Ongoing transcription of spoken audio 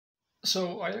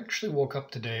So I actually woke up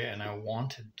today and I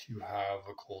wanted to have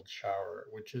a cold shower,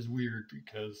 which is weird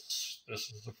because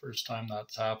this is the first time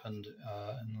that's happened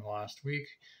in the last week.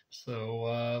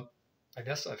 So I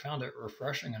guess I found it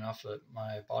refreshing enough that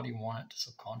my body wanted to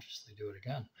subconsciously do it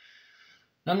again.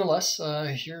 Nonetheless,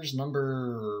 here's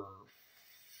number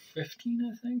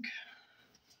 15, I think.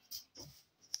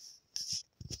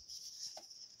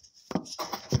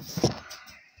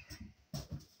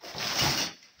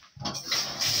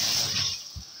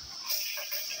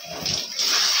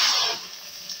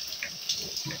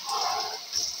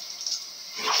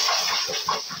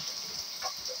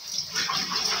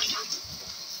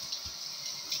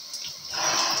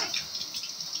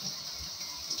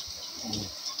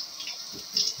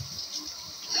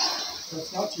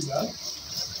 That's not too bad.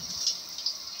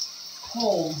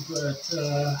 Cold, but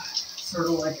sort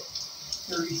of like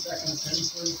 30 seconds in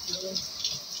sort of feeling.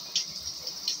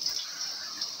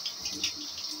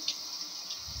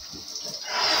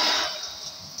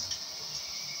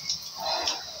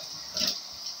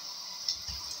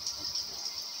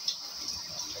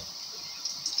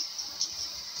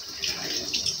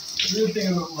 The good thing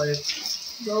about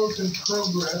life, relative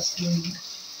progress when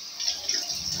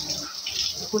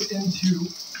put into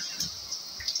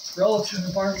relative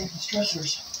environmental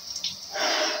stressors.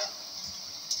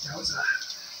 That was a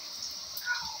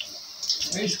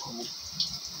ice cold.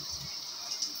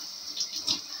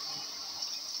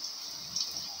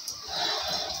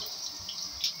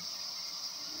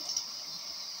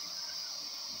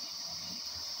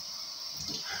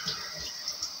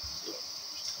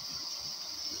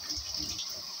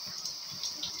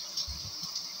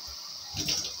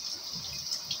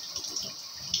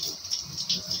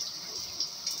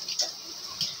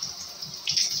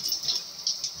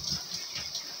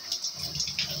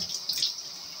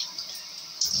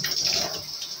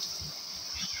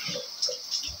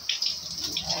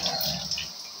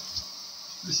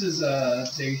 This is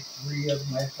day 3 of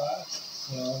my fast,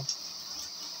 so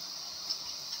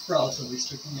relatively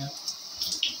sticking out.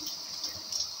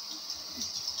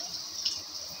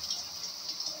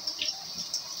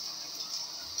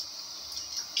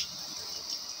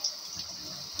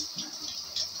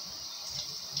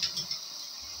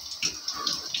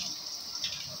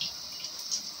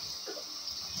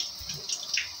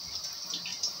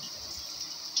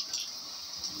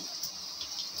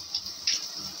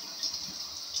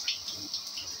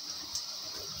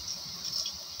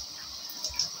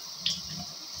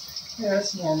 Yeah,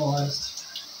 it's normalized.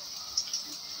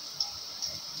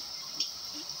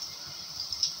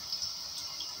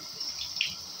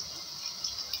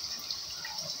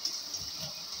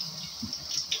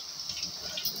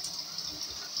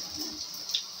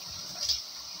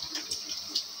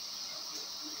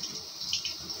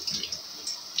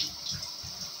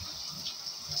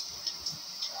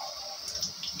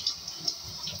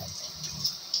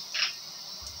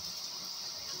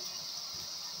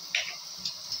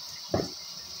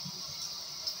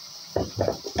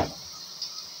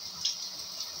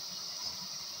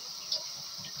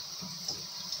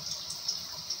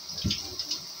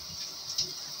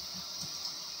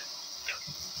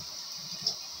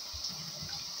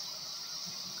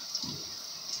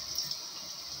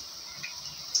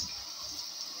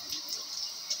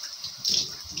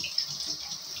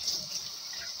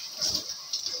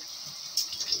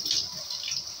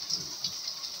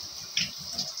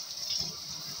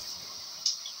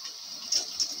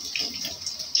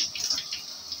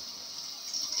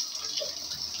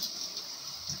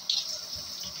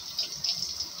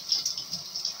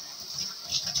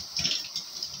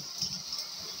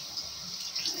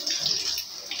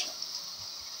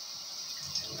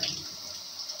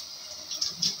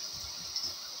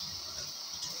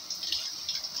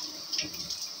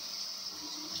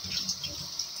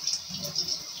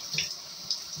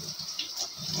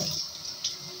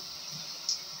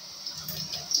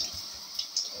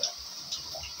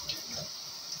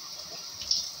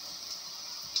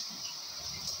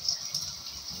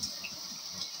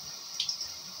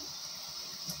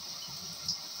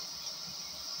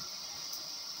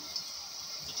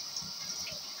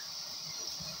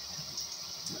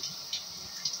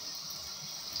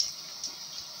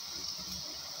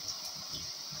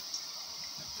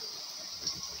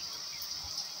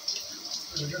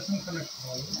 So I guess I'm gonna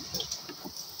call it.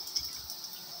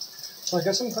 So I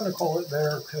guess I'm gonna call it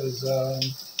there because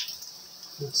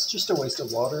it's just a waste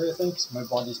of water, I think. So my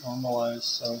body's normalized,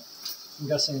 so I'm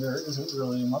guessing there isn't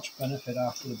really much benefit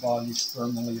after the body's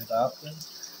thermally adapted.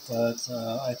 But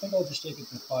I think I'll just take it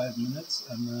to 5 minutes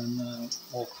and then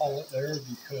we'll call it there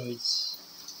because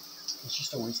it's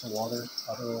just a waste of water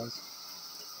otherwise.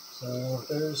 So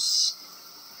there's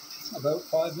about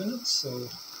 5 minutes, so